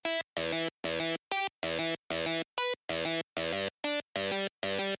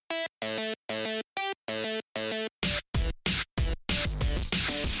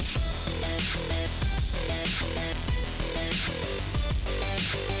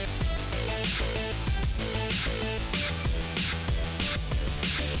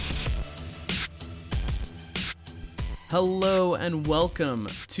Hello and welcome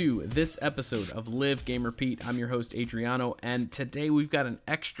to this episode of Live Game Repeat. I'm your host Adriano, and today we've got an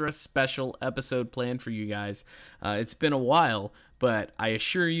extra special episode planned for you guys. It's been a while, but I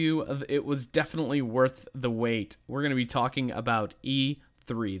assure you it was definitely worth the wait. We're going to be talking about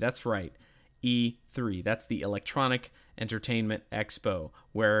E3. That's right, E3. That's the Electronic Entertainment Expo,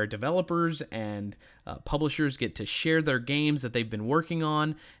 where developers and publishers get to share their games that they've been working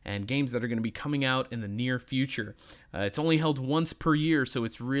on and games that are going to be coming out in the near future. It's only held once per year, so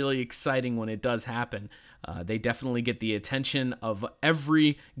it's really exciting when it does happen. They definitely get the attention of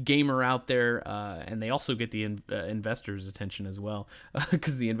every gamer out there, and they also get the investors' attention as well,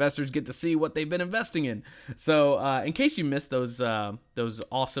 because the investors get to see what they've been investing in. So in case you missed those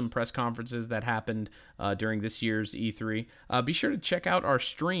awesome press conferences that happened during this year's E3, be sure to check out our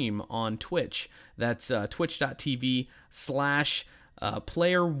stream on Twitch. That's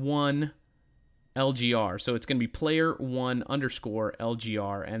twitch.tv/player1LGR. So it's going to be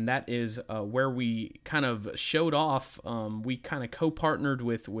player1_LGR, and that is where we kind of showed off. We kind of co-partnered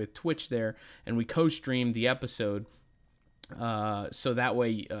with Twitch there, and we co-streamed the episode. So that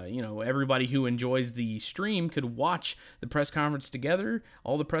way, everybody who enjoys the stream could watch the press conference together,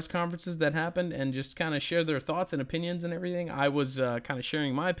 all the press conferences that happened, and just kind of share their thoughts and opinions and everything. I was kind of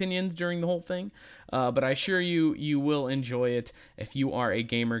sharing my opinions during the whole thing, but I assure you will enjoy it. If you are a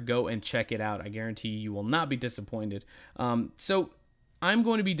gamer, go and check it out. I guarantee you will not be disappointed. So I'm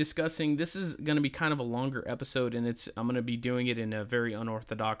going to be discussing, this is going to be kind of a longer episode, and I'm going to be doing it in a very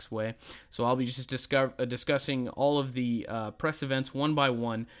unorthodox way. So I'll be just discussing all of the press events one by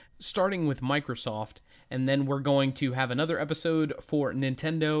one, starting with Microsoft, and then we're going to have another episode for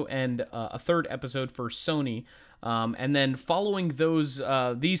Nintendo and a third episode for Sony. And then following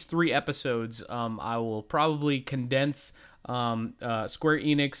these three episodes, I will probably condense Square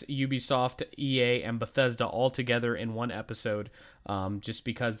Enix, Ubisoft, EA, and Bethesda all together in one episode, just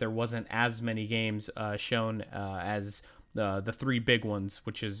because there wasn't as many games shown as the three big ones,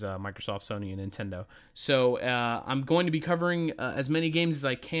 which is Microsoft, Sony, and Nintendo. So I'm going to be covering as many games as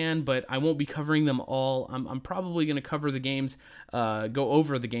I can, but I won't be covering them all. I'm probably going to cover the games, go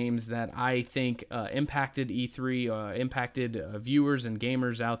over the games that I think impacted E3, impacted viewers and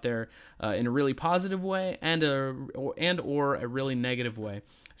gamers out there in a really positive way and or a really negative way.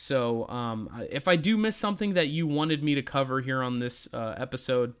 So if I do miss something that you wanted me to cover here on this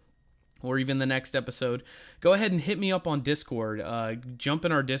episode, or even the next episode, go ahead and hit me up on Discord. Jump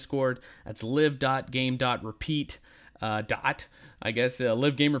in our Discord. That's live.game.repeat.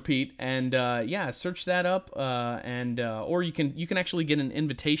 Live Game Repeat, and search that up, or you can actually get an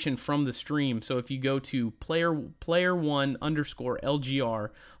invitation from the stream. So if you go to player1_LGR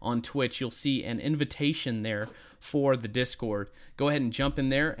on Twitch, you'll see an invitation there for the Discord. Go ahead and jump in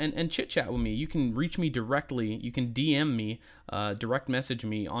there and chit chat with me. You can reach me directly. You can DM me, direct message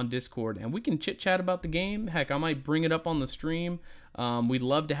me on Discord, and we can chit chat about the game. Heck, I might bring it up on the stream. We'd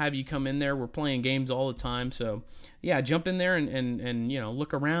love to have you come in there. We're playing games all the time, so yeah, jump in there and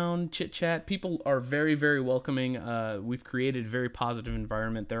look around, chit chat. People are very, very welcoming. We've created a very positive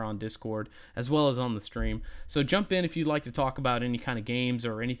environment there on Discord as well as on the stream. So jump in if you'd like to talk about any kind of games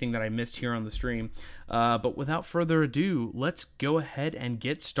or anything that I missed here on the stream. But without further ado, let's go ahead and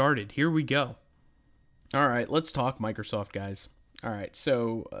get started. Here we go. All right, let's talk Microsoft, guys. All right,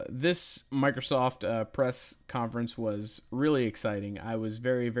 so this Microsoft press conference was really exciting. I was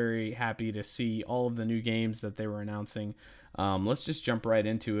very, very happy to see all of the new games that they were announcing. Let's just jump right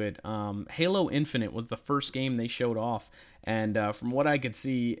into it. Halo Infinite was the first game they showed off, and from what I could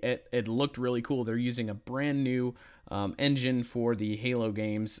see, it looked really cool. They're using a brand new engine for the Halo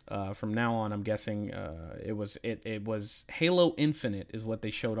games. From now on, I'm guessing it was Halo Infinite is what they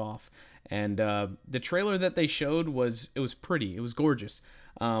showed off. And the trailer that they showed was pretty. It was gorgeous.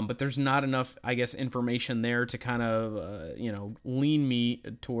 But there's not enough, I guess, information there to kind of, lean me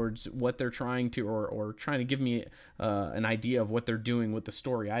towards what they're trying to, or trying to give me an idea of what they're doing with the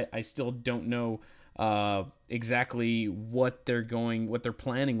story. I still don't know exactly what they're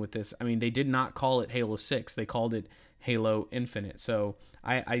planning with this. I mean, they did not call it Halo 6. They called it Halo Infinite. So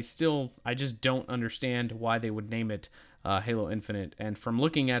I just don't understand why they would name it Halo Infinite. And from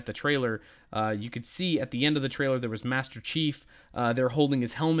looking at the trailer, you could see at the end of the trailer there was Master Chief. They're holding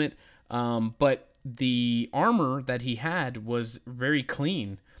his helmet, but the armor that he had was very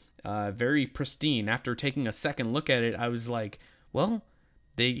clean, very pristine. After taking a second look at it, I was like, well,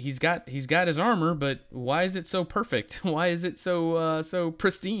 he's got his armor, but why is it so perfect? Why is it so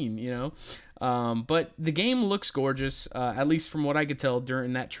pristine? But the game looks gorgeous, at least from what I could tell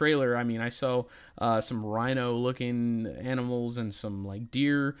during that trailer. I mean, I saw some rhino-looking animals and some like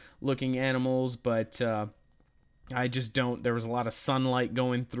deer-looking animals, but I just don't. There was a lot of sunlight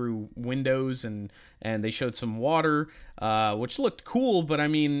going through windows, and they showed some water, which looked cool. But I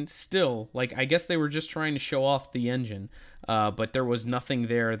mean, still, like, I guess they were just trying to show off the engine. But there was nothing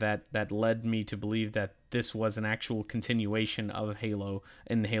there that led me to believe that this was an actual continuation of Halo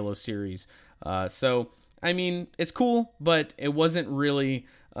in the Halo series. So I mean, it's cool, but it wasn't really.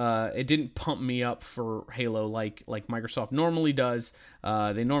 It didn't pump me up for Halo like Microsoft normally does.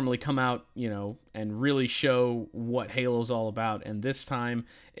 They normally come out, and really show what Halo's all about. And this time,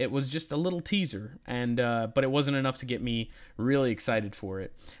 it was just a little teaser, but it wasn't enough to get me really excited for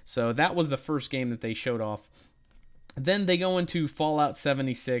it. So that was the first game that they showed off. Then they go into Fallout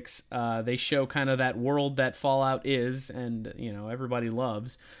 76. They show kind of that world that Fallout is, and everybody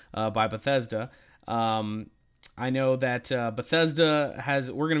loves, by Bethesda. I know that Bethesda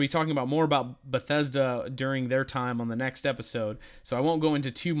we're going to be talking about more about Bethesda during their time on the next episode, so I won't go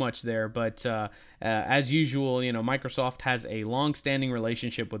into too much there, but as usual, Microsoft has a long-standing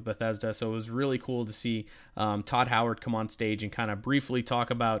relationship with Bethesda, so it was really cool to see Todd Howard come on stage and kind of briefly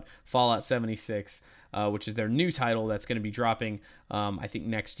talk about Fallout 76, which is their new title that's going to be dropping, I think,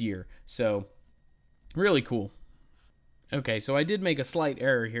 next year. So, really cool. Okay, so I did make a slight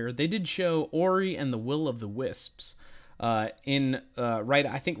error here. They did show Ori and the Will of the Wisps right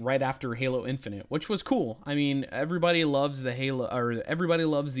after Halo Infinite, which was cool. I mean, everybody loves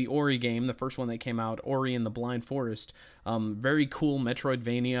the Ori game, the first one that came out, Ori and the Blind Forest. Very cool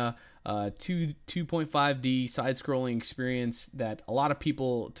Metroidvania, 2.5D side-scrolling experience that a lot of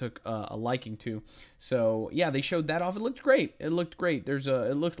people took a liking to. So yeah, they showed that off. It looked great. It looked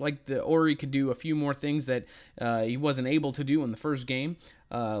like the Ori could do a few more things that he wasn't able to do in the first game.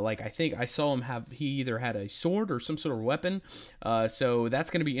 I think I saw he either had a sword or some sort of weapon. So that's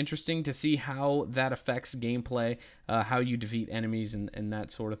going to be interesting to see how that affects gameplay, how you defeat enemies and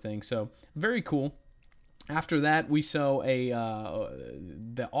that sort of thing. So very cool. After that, we saw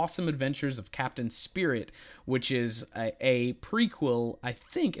the Awesome Adventures of Captain Spirit, which is a prequel. I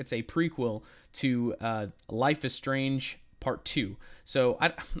think it's a prequel to Life is Strange Part 2. So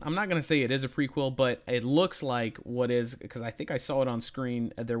I'm not going to say it is a prequel, but it looks like what is, because I think I saw it on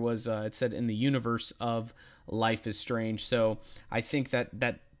screen. There was, it said in the universe of Life is Strange. So I think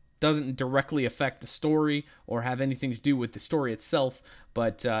that doesn't directly affect the story or have anything to do with the story itself,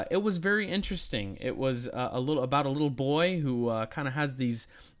 but it was very interesting. It was about a little boy who kind of has these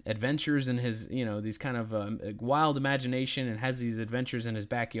adventures in his, these kind of wild imagination, and has these adventures in his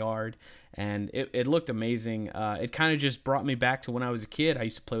backyard, and it looked amazing. It kind of just brought me back to when I was a kid. I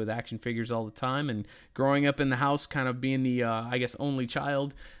used to play with action figures all the time, and growing up in the house, kind of being the I guess only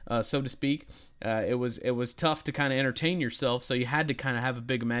child, so to speak. It was tough to kind of entertain yourself, so you had to kind of have a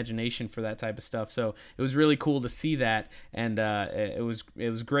big imagination for that type of stuff. So it was really cool to see that, and it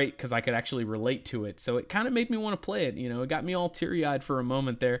was great because I could actually relate to it. So it kind of made me want to play it. It got me all teary-eyed for a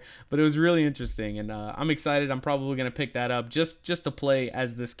moment there, but it was really interesting, and I'm excited. I'm probably going to pick that up just to play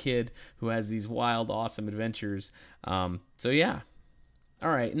as this kid who has these wild, awesome adventures. So yeah. All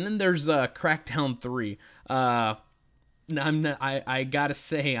right, and then there's Crackdown 3. I gotta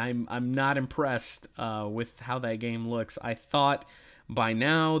say, I'm not impressed with how that game looks. I thought by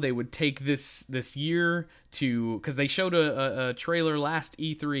now they would take this year because they showed a trailer last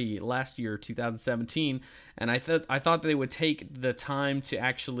E3 last year, 2017, and I thought they would take the time to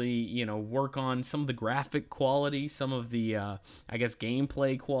actually work on some of the graphic quality, some of the I guess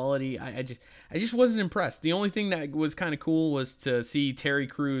gameplay quality. I just wasn't impressed. The only thing that was kind of cool was to see Terry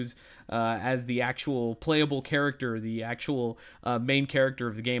Crews as the actual playable character, the actual main character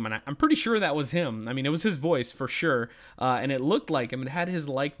of the game, and I'm pretty sure that was him. I mean, it was his voice for sure, and it looked like him. It had his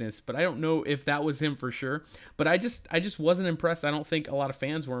likeness, but I don't know if that was him for sure. But I just wasn't impressed. I don't think a lot of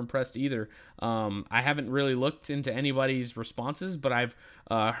fans were impressed either. I haven't really looked into anybody's responses, but I've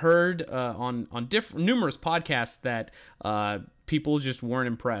heard on numerous podcasts that people just weren't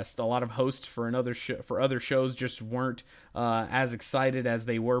impressed. A lot of hosts for other shows just weren't as excited as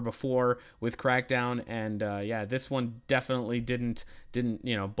they were before with Crackdown, and yeah, this one definitely didn't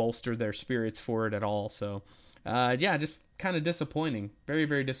bolster their spirits for it at all. So yeah, just kind of disappointing. Very,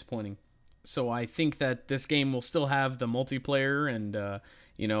 very disappointing. So I think that this game will still have the multiplayer and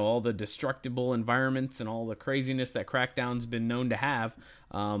all the destructible environments and all the craziness that Crackdown's been known to have,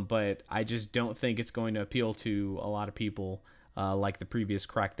 but I just don't think it's going to appeal to a lot of people like the previous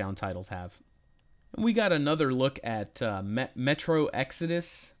Crackdown titles have. And we got another look at Metro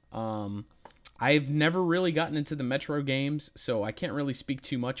Exodus. I've never really gotten into the Metro games, so I can't really speak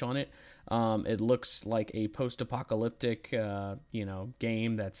too much on it. It looks like a post-apocalyptic,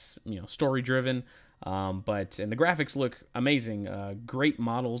 game that's story-driven. And the graphics look amazing. Great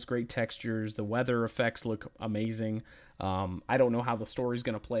models, great textures. The weather effects look amazing. I don't know how the story's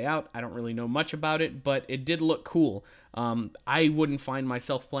going to play out. I don't really know much about it, but it did look cool. I wouldn't find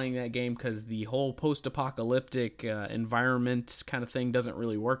myself playing that game because the whole post-apocalyptic environment kind of thing doesn't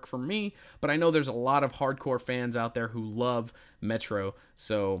really work for me, but I know there's a lot of hardcore fans out there who love Metro,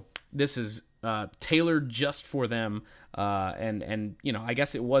 so this is tailored just for them. I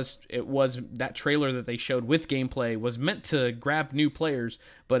guess it was that trailer that they showed with gameplay was meant to grab new players,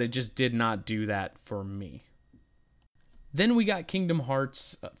 but it just did not do that for me. Then we got Kingdom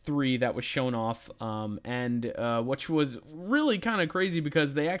Hearts 3 that was shown off, which was really kind of crazy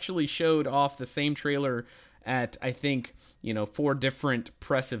because they actually showed off the same trailer at, I think, 4 different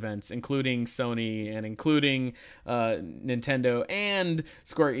press events, including Sony and including Nintendo and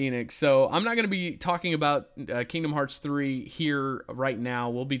Square Enix. So I'm not going to be talking about Kingdom Hearts 3 here right now.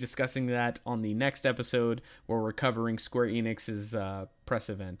 We'll be discussing that on the next episode where we're covering Square Enix's press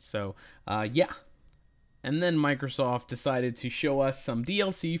event. So, yeah. And then Microsoft decided to show us some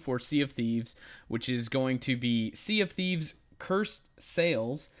DLC for Sea of Thieves, which is going to be Sea of Thieves Cursed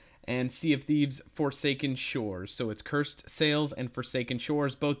Sails and Sea of Thieves Forsaken Shores. So it's Cursed Sails and Forsaken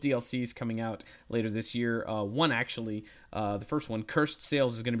Shores, both DLCs coming out later this year. The first one, Cursed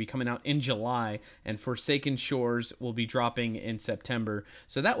Sails, is going to be coming out in July, and Forsaken Shores will be dropping in September.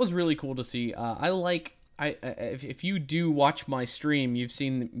 So that was really cool to see. If you do watch my stream, you've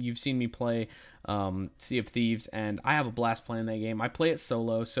seen me play Sea of Thieves, and I have a blast playing that game. I play it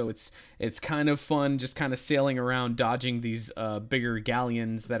solo, so it's kind of fun just kind of sailing around, dodging these bigger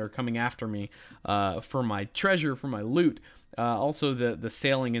galleons that are coming after me for my treasure, for my loot. Also, the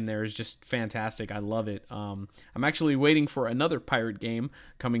sailing in there is just fantastic. I love it. I'm actually waiting for another pirate game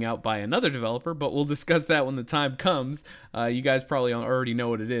coming out by another developer, but we'll discuss that when the time comes. You guys probably already know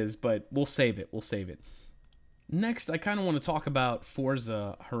what it is, but we'll save it. Next, I kind of want to talk about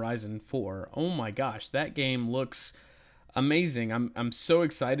Forza Horizon 4. Oh my gosh, that game looks amazing. I'm so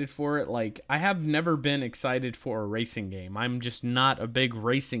excited for it. Like, I have never been excited for a racing game. I'm just not a big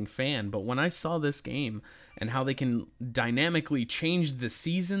racing fan, but when I saw this game and how they can dynamically change the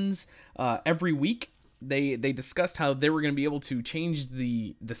seasons every week, they discussed how they were going to be able to change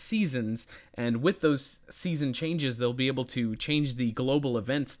the seasons, and with those season changes, they'll be able to change the global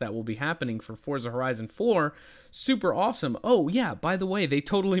events that will be happening for Forza Horizon 4. Super awesome. Oh yeah, by the way, they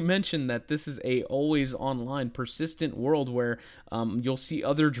totally mentioned that this is a always online persistent world where you'll see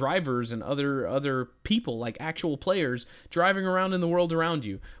other drivers and other people, like actual players, driving around in the world around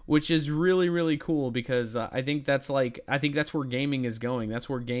you, which is really, really cool because I think that's where gaming is going. That's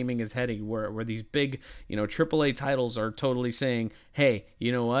where gaming is heading, where these big, AAA titles are totally saying, hey,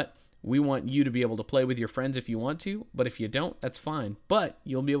 you know what? We want you to be able to play with your friends if you want to, but if you don't, that's fine. But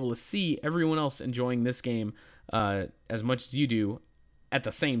you'll be able to see everyone else enjoying this game as much as you do at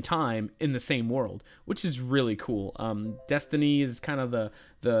the same time in the same world, which is really cool. Destiny is kind of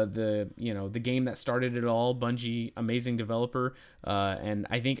the game that started it all. Bungie, amazing developer, and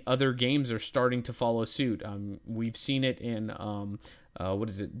I think other games are starting to follow suit. We've seen it in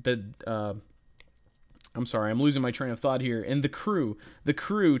I'm sorry, I'm losing my train of thought here. And The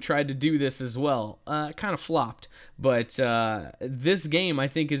Crew tried to do this as well. Kind of flopped. But this game, I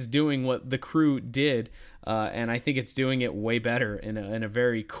think, is doing what The Crew did. And I think it's doing it way better in a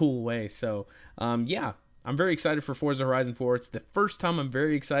very cool way. So, yeah, I'm very excited for Forza Horizon 4. It's the first time I'm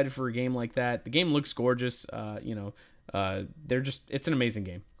very excited for a game like that. The game looks gorgeous. It's an amazing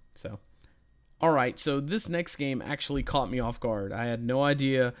game. So, all right. So this next game actually caught me off guard. I had no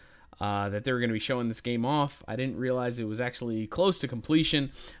idea that they were going to be showing this game off. I didn't realize it was actually close to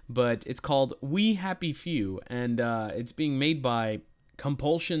completion, but it's called We Happy Few, and it's being made by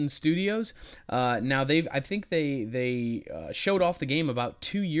Compulsion Studios. Now I think they showed off the game about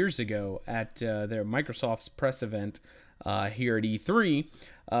 2 years ago at their Microsoft's press event here at E3.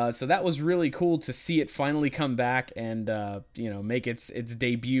 So that was really cool to see it finally come back and make its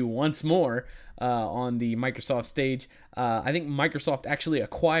debut once more on the Microsoft stage. I think Microsoft actually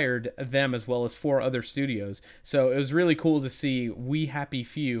acquired them as well as 4 other studios. So it was really cool to see We Happy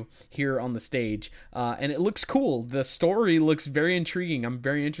Few here on the stage. And it looks cool. The story looks very intriguing. I'm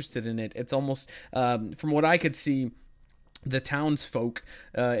very interested in it. It's almost, from what I could see, the townsfolk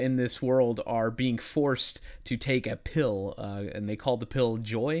in this world are being forced to take a pill, and they call the pill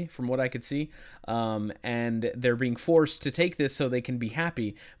joy, from what I could see. And they're being forced to take this so they can be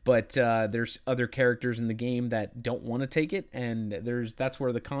happy. But there's other characters in the game that don't want to take it, and that's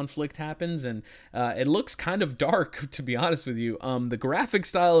where the conflict happens. And it looks kind of dark, to be honest with you. The graphic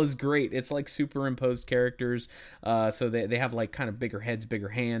style is great. It's like superimposed characters, so they have like kind of bigger heads, bigger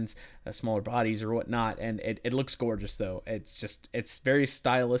hands, smaller bodies or whatnot, and it looks gorgeous though. It's very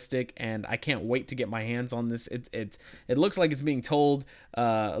stylistic, and I can't wait to get my hands on this. It looks like it's being told,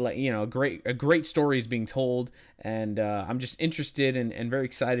 like, you know, a great story is being told, and I'm just interested and very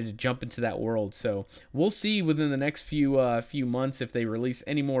excited to jump into that world. So we'll see within the next few months if they release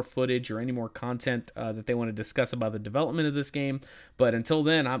any more footage or any more content that they want to discuss about the development of this game. But until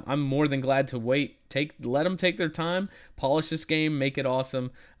then, I'm more than glad to wait. Let them take their time, polish this game, make it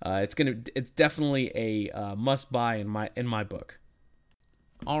awesome. It's definitely a must buy in my book.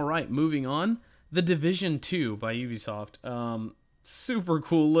 All right, moving on. The Division 2 by Ubisoft. Super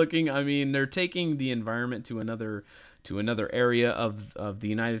cool looking. I mean, they're taking the environment to another area of the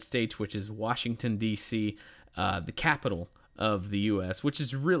United States, which is Washington D.C., the capital of the U.S., which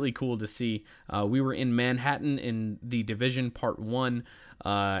is really cool to see. We were in Manhattan in the Division Part 1,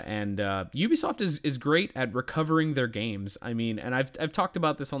 and Ubisoft is great at recovering their games. I mean, and I've talked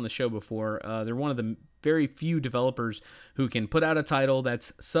about this on the show before. They're one of the very few developers who can put out a title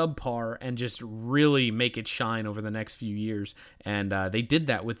that's subpar and just really make it shine over the next few years. And they did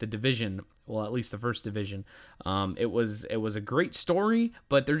that with The Division. Well, at least the first Division. It was a great story,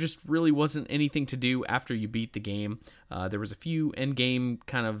 but there just really wasn't anything to do after you beat the game. There was a few end-game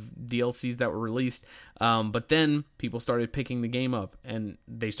kind of DLCs that were released, but then people started picking the game up, and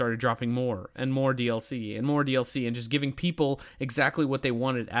they started dropping more and more DLC and more DLC, and just giving people exactly what they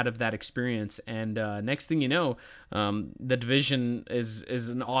wanted out of that experience. And next thing you know, The Division is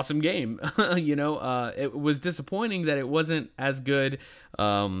an awesome game. You know, it was disappointing that it wasn't as good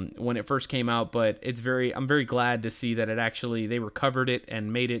when it first came out, but I'm very glad to see that they recovered it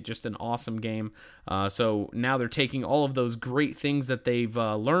and made it just an awesome game. So now they're taking all of those great things that they've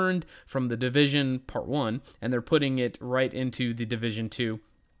learned from The Division Part 1, and they're putting it right into The Division 2.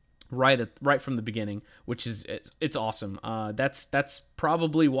 Right from the beginning, which is it's awesome. That's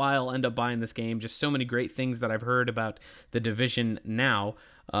probably why I'll end up buying this game. Just so many great things that I've heard about The Division now,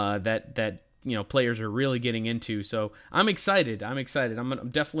 that you know, players are really getting into. So I'm excited. I'm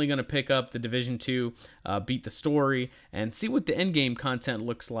definitely going to pick up The Division 2, beat the story, and see what the end game content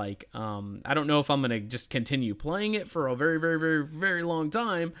looks like. I don't know if I'm going to just continue playing it for a very, very, very, very long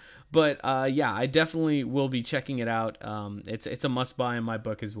time, but yeah, I definitely will be checking it out. It's a must buy in my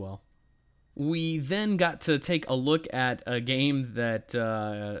book as well. We then got to take a look at a game that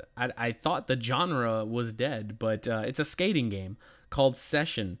I thought the genre was dead, but it's a skating game called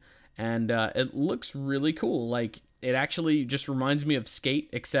Session. And it looks really cool. Like, it actually just reminds me of Skate,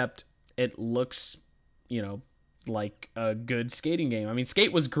 except it looks, you know, like a good skating game. I mean,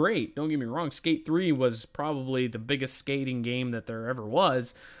 Skate was great. Don't get me wrong. Skate 3 was probably the biggest skating game that there ever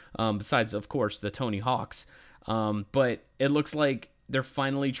was, besides, of course, the Tony Hawks. But it looks like they're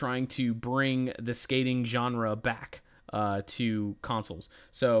finally trying to bring the skating genre back to consoles.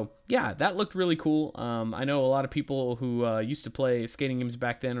 So yeah, that looked really cool. I know a lot of people who used to play skating games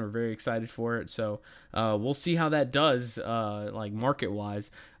back then were very excited for it. So we'll see how that does, like market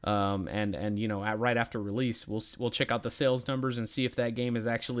wise. And you know, right after release, we'll check out the sales numbers and see if that game is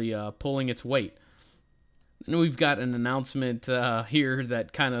actually pulling its weight. And we've got an announcement here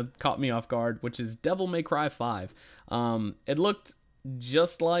that kind of caught me off guard, which is Devil May Cry 5. It looked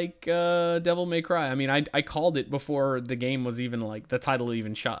just like Devil May Cry. I mean, I called it before the game was even, like, the title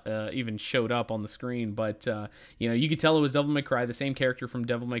even showed up on the screen. But you know, you could tell it was Devil May Cry. The same character from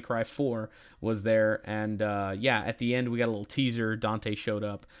Devil May Cry 4 was there, and yeah, at the end we got a little teaser. Dante showed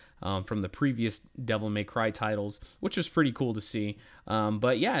up from the previous Devil May Cry titles, which was pretty cool to see.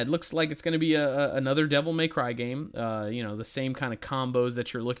 But yeah, it looks like it's going to be another Devil May Cry game. You know, the same kind of combos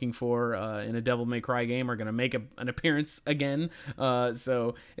that you're looking for in a Devil May Cry game are going to make an appearance again.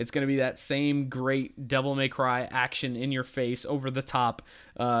 So it's going to be that same great Devil May Cry action in your face, over the top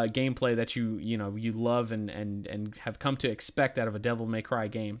gameplay that you love and have come to expect out of a Devil May Cry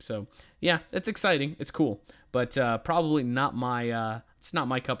game. So yeah, it's exciting. It's cool, but probably not my. It's not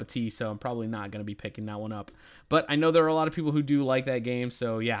my cup of tea, so I'm probably not going to be picking that one up. But I know there are a lot of people who do like that game,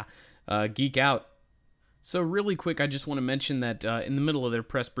 so yeah, geek out. So really quick, I just want to mention that in the middle of their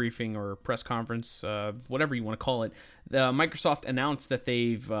press briefing or press conference, whatever you want to call it, Microsoft announced that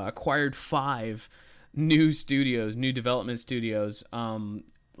they've acquired 5 new development studios.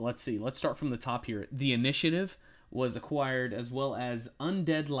 Let's see, let's start from the top here. The Initiative, was acquired, as well as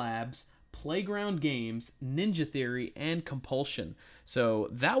Undead Labs, Playground Games, Ninja Theory, and Compulsion. So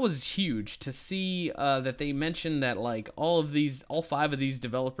that was huge to see that they mentioned that like all 5 of these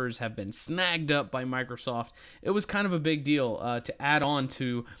developers have been snagged up by Microsoft. It was kind of a big deal to add on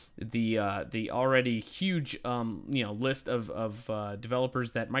to the already huge list of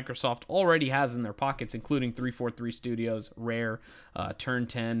developers that Microsoft already has in their pockets, including 343 Studios, Rare, Turn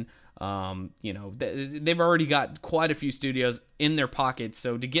 10. They've already got quite a few studios in their pockets,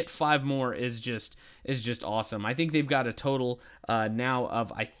 so to get 5 more is just awesome. I think they've got a total now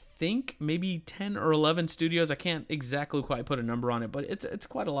of, I think, maybe 10 or 11 studios. I can't exactly quite put a number on it, but it's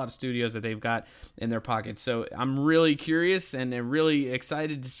quite a lot of studios that they've got in their pockets. So I'm really curious and really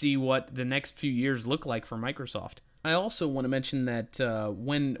excited to see what the next few years look like for Microsoft. I also want to mention that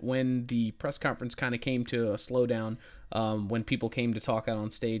when the press conference kind of came to a slowdown, when people came to talk out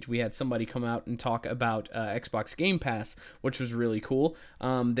on stage, we had somebody come out and talk about Xbox Game Pass, which was really cool.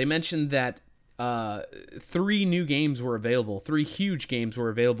 They mentioned that 3 new games were available. 3 huge games were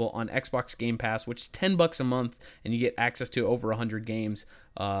available on Xbox Game Pass, which is $10 a month, and you get access to over 100 games,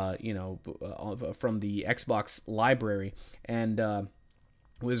 from the Xbox library. And it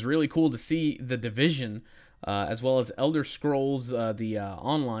was really cool to see The Division, as well as Elder Scrolls,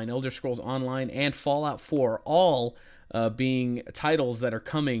 Elder Scrolls Online, and Fallout 4, all being titles that are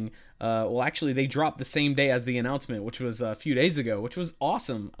coming. Actually, they dropped the same day as the announcement, which was a few days ago, which was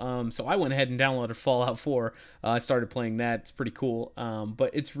awesome. So I went ahead and downloaded Fallout 4. I started playing that. It's pretty cool.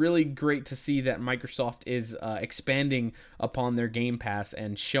 But it's really great to see that Microsoft is expanding upon their Game Pass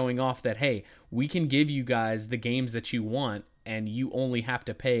and showing off that, hey, we can give you guys the games that you want, and you only have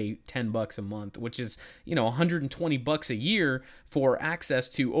to pay $10 a month, which is, $120 a year for access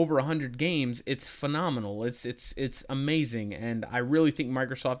to over 100 games. It's phenomenal. It's amazing, and I really think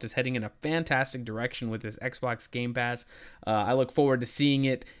Microsoft is heading in a fantastic direction with this Xbox Game Pass. I look forward to seeing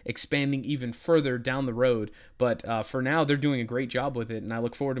it expanding even further down the road, but for now, they're doing a great job with it, and I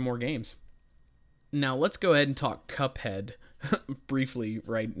look forward to more games. Now, let's go ahead and talk Cuphead briefly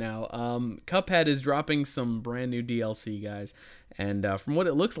right now. Cuphead is dropping some brand new DLC, guys, and from what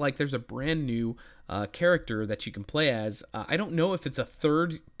it looks like, there's a brand new character that you can play as. I don't know if it's a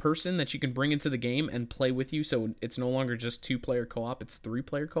third person that you can bring into the game and play with you, so it's no longer just 2-player co-op, it's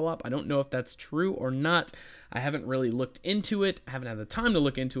 3-player co-op. I don't know if that's true or not. I haven't really looked into it. I haven't had the time to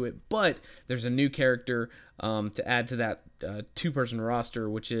look into it, but there's a new character to add to that 2-person roster,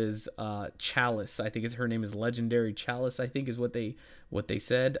 which is Chalice. I think her name is Legendary Chalice, I think is what they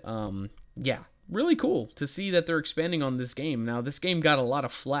said. Yeah, really cool to see that they're expanding on this game. Now, this game got a lot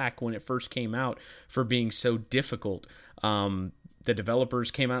of flack when it first came out for being so difficult. The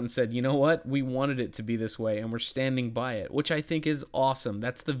developers came out and said, you know what, we wanted it to be this way, and we're standing by it, which I think is awesome.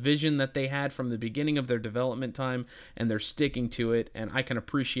 That's the vision that they had from the beginning of their development time, and they're sticking to it, and I can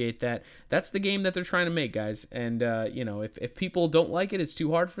appreciate that. That's the game that they're trying to make, guys, and, if people don't like it, it's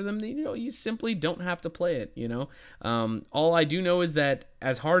too hard for them, you simply don't have to play it, All I do know is that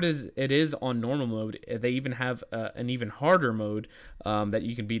as hard as it is on normal mode, they even have an even harder mode that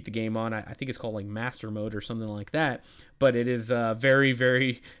you can beat the game on. I think it's called like Master Mode or something like that. But it is very,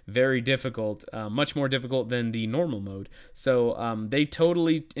 very, very difficult, much more difficult than the normal mode. So they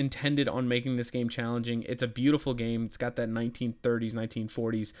totally intended on making this game challenging. It's a beautiful game. It's got that 1930s,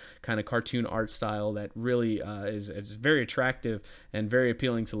 1940s kind of cartoon art style that really is very attractive and very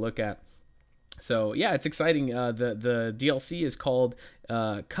appealing to look at. So yeah, it's exciting. The DLC is called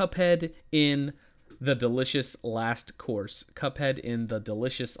Cuphead in the Delicious Last Course. Cuphead in the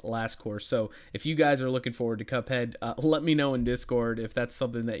Delicious Last Course. So if you guys are looking forward to Cuphead, let me know in Discord if that's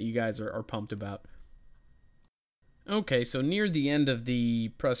something that you guys are pumped about. Okay, so near the end of the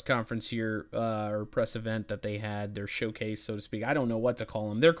press conference here, or press event that they had, their showcase, so to speak. I don't know what to call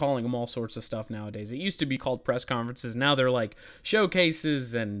them. They're calling them all sorts of stuff nowadays. It used to be called press conferences. Now they're like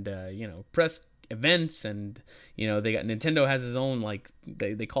showcases and, press events, and they got Nintendo has his own, like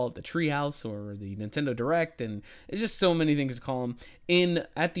they call it the Treehouse or the Nintendo Direct, and it's just so many things to call them.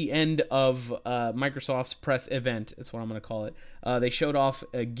 At the end of Microsoft's press event, that's what I'm going to call it, they showed off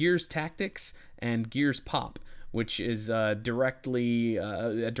Gears Tactics and Gears Pop, which is directly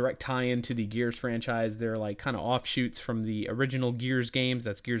a direct tie-in to the Gears franchise. They're like kind of offshoots from the original Gears games.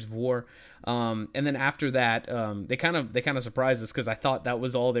 That's Gears of War. And then after that, they kind of surprised us because I thought that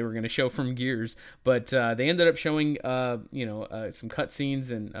was all they were going to show from Gears, but they ended up showing some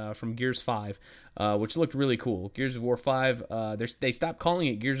cutscenes and from Gears 5, which looked really cool. Gears of War 5. They stopped calling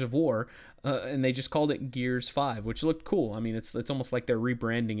it Gears of War, and they just called it Gears 5, which looked cool. I mean, it's almost like they're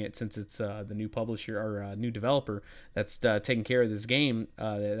rebranding it since it's the new publisher or new developer that's taking care of this game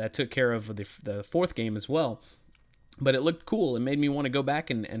that took care of the fourth game as well. But it looked cool. It made me want to go back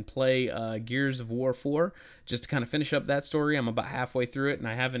and play Gears of War 4 just to kind of finish up that story. I'm about halfway through it, and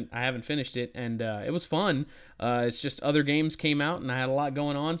I haven't finished it, and it was fun. It's just other games came out, and I had a lot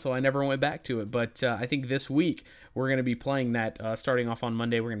going on, so I never went back to it. But I think this week we're going to be playing that. Starting off on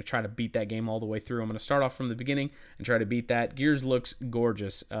Monday, we're going to try to beat that game all the way through. I'm going to start off from the beginning and try to beat that. Gears looks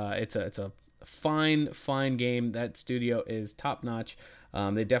gorgeous. It's a fine game. That studio is top notch.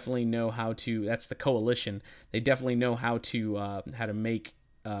 They definitely know how to. That's the Coalition. They definitely know how to make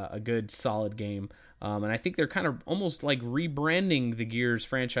a good, solid game. And I think they're kind of almost like rebranding the Gears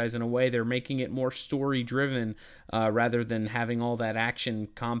franchise in a way. They're making it more story driven rather than having all that action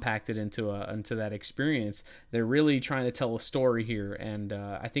compacted into that experience. They're really trying to tell a story here, and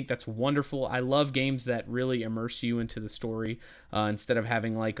I think that's wonderful. I love games that really immerse you into the story instead of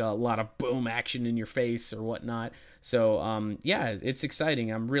having like a lot of boom action in your face or whatnot. So yeah, it's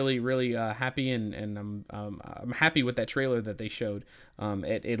exciting. I'm really happy, and I'm happy with that trailer that they showed.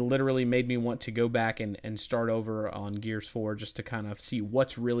 It literally made me want to go back and start over on Gears 4 just to kind of see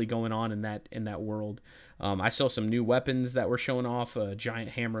what's really going on in that world. I saw some new weapons that were showing off, a giant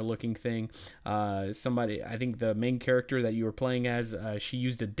hammer looking thing. Somebody, I think the main character that you were playing as, she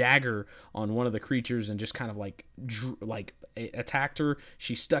used a dagger on one of the creatures and just kind of like attacked her.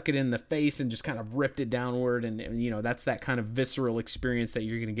 She stuck it in the face and just kind of ripped it downward, and you know, that's that kind of visceral experience that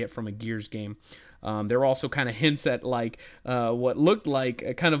you're going to get from a Gears game. There were also kind of hints at like what looked like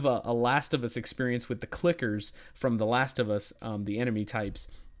a kind of a Last of Us experience with the clickers from The Last of Us, the enemy types,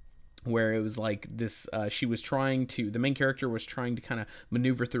 where it was like this, the main character was trying to kind of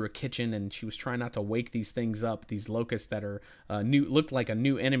maneuver through a kitchen, and she was trying not to wake these things up, these locusts that are looked like a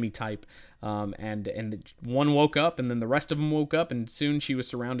new enemy type, and one woke up, and then the rest of them woke up, and soon she was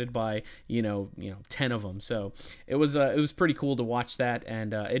surrounded by 10 of them. So it was pretty cool to watch that,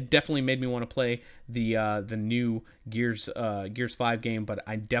 and it definitely made me want to play the new Gears 5 game, but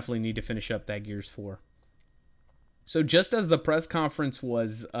I definitely need to finish up that Gears 4. So just as the press conference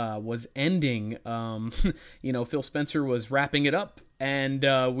was ending, Phil Spencer was wrapping it up,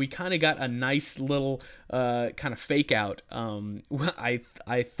 and we kind of got a nice little kind of fake out. I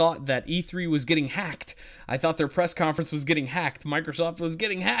thought that E3 was getting hacked. I thought their press conference was getting hacked. Microsoft was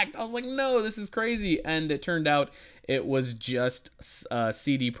getting hacked. I was like, no, this is crazy. And it turned out it was just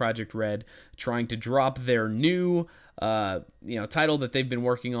CD Projekt Red trying to drop their new title that they've been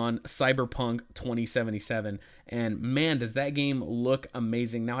working on, Cyberpunk 2077. And man, does that game look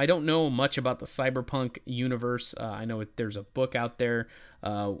amazing. Now, I don't know much about the Cyberpunk universe. I know there's a book out there,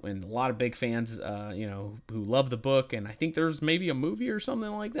 and a lot of big fans, who love the book. And I think there's maybe a movie or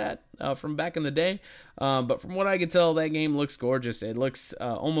something like that from back in the day. But from what I could tell, that game looks gorgeous. It looks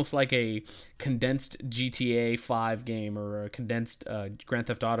almost like a condensed GTA 5 game or a condensed Grand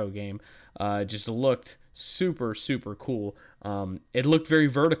Theft Auto game. Just looked super cool. It looked very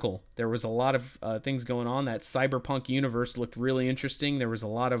vertical. There was a lot of things going on. That cyberpunk universe looked really interesting. There was a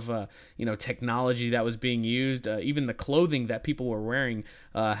lot of technology that was being used. Even the clothing that people were wearing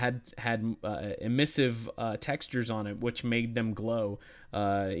had emissive textures on it, which made them glow.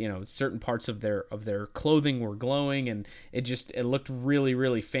 Certain parts of their clothing were glowing, and it looked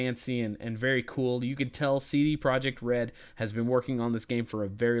really fancy and very cool. You could tell CD Projekt Red has been working on this game for a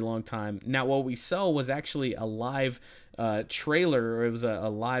very long time. Now, what we saw was actually a live trailer, or it was a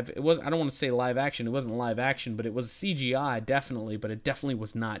live. It was, I don't want to say live action. It wasn't live action, but it was CGI definitely. But it definitely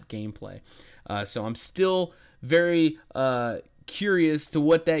was not gameplay. So I'm still very curious to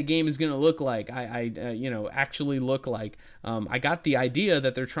what that game is going to look like. Actually look like. I got the idea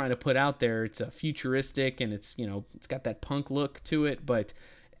that they're trying to put out there. It's a futuristic, and it's got that punk look to it, but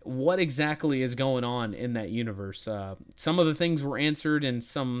what exactly is going on in that universe? Some of the things were answered in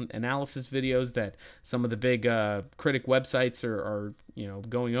some analysis videos that some of the big critic websites are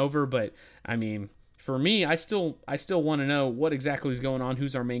going over, but I mean, for me, I still want to know what exactly is going on.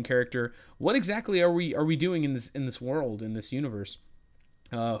 Who's our main character? What exactly are we doing in this world, in this universe?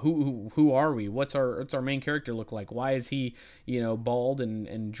 Who are we? What's our main character look like? Why is he bald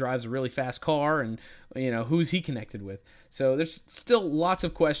and drives a really fast car, and who's he connected with? So there's still lots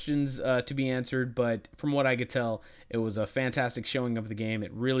of questions to be answered, but from what I could tell, it was a fantastic showing of the game.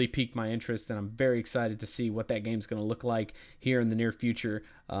 It really piqued my interest, and I'm very excited to see what that game's going to look like here in the near future.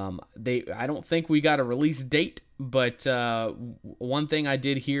 I don't think we got a release date, but one thing I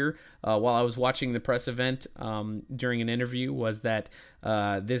did hear while I was watching the press event during an interview was that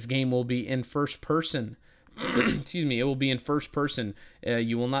this game will be in first person. Excuse me, it will be in first person.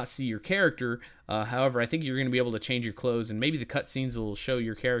 You will not see your character. However, I think you're going to be able to change your clothes, and maybe the cutscenes will show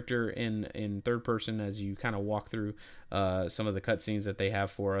your character in third person as you kind of walk through some of the cutscenes that they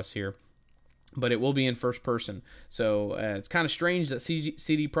have for us here. but it will be in first person. So it's kind of strange that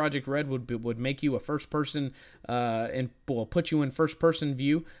CD Projekt Red would make you a first person and will put you in first person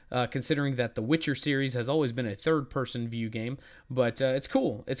view, considering that the Witcher series has always been a third person view game. But it's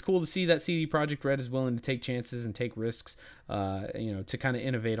cool. It's cool to see that CD Projekt Red is willing to take chances and take risks, to kind of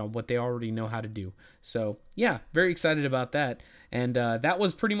innovate on what they already know how to do. So yeah, very excited about that. And that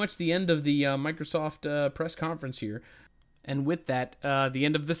was pretty much the end of the Microsoft press conference here. And with that, the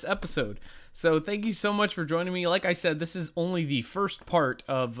end of this episode. So thank you so much for joining me. Like I said, this is only the first part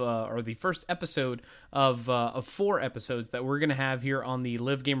of, or the first episode of 4 episodes that we're going to have here on the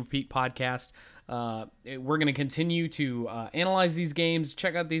Live Game Repeat podcast. We're going to continue to analyze these games,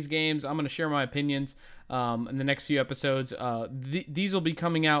 check out these games. I'm going to share my opinions in the next few episodes. These will be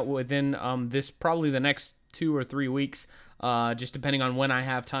coming out within probably the next 2 or 3 weeks. Just depending on when I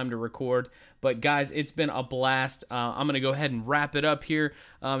have time to record. But guys, it's been a blast. I'm going to go ahead and wrap it up here.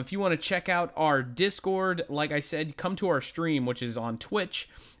 If you want to check out our Discord, like I said, come to our stream, which is on Twitch.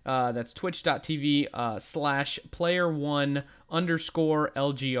 That's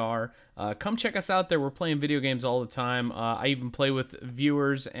twitch.tv/player1_LGR. Come check us out there. We're playing video games all the time. I even play with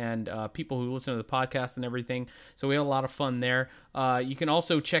viewers and people who listen to the podcast and everything. So we have a lot of fun there. You can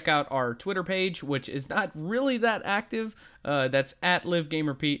also check out our Twitter page, which is not really that active. That's at Live Game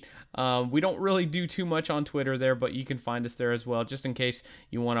Repeat. We don't really do too much on Twitter there, but you can find us there as well, just in case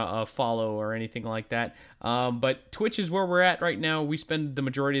you want to follow or anything like that. But Twitch is where we're at right now. We spend the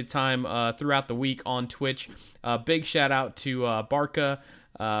majority of the time throughout the week on Twitch. Big shout out to Barca,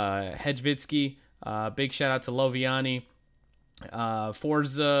 Hedgevitsky. Big shout out to Loviani.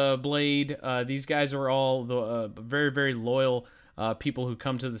 Forza Blade. These guys are all the very, very loyal people who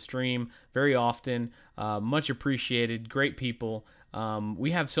come to the stream very often. Much appreciated. Great people.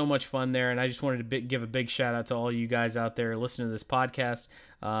 We have so much fun there, and I just wanted to give a big shout out to all you guys out there listening to this podcast.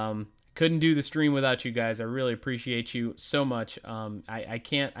 Couldn't do the stream without you guys. I really appreciate you so much. I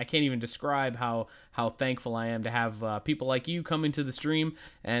can't even describe how thankful I am to have people like you coming to the stream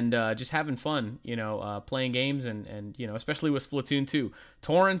and just having fun, playing games and especially with Splatoon 2.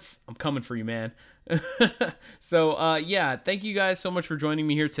 Torrance, I'm coming for you, man. So yeah, thank you guys so much for joining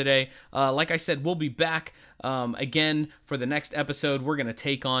me here today. Like I said, we'll be back again for the next episode. We're gonna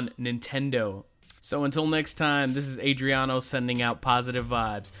take on Nintendo. So until next time, this is Adriano sending out positive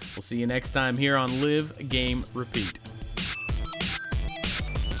vibes. We'll see you next time here on Live Game Repeat.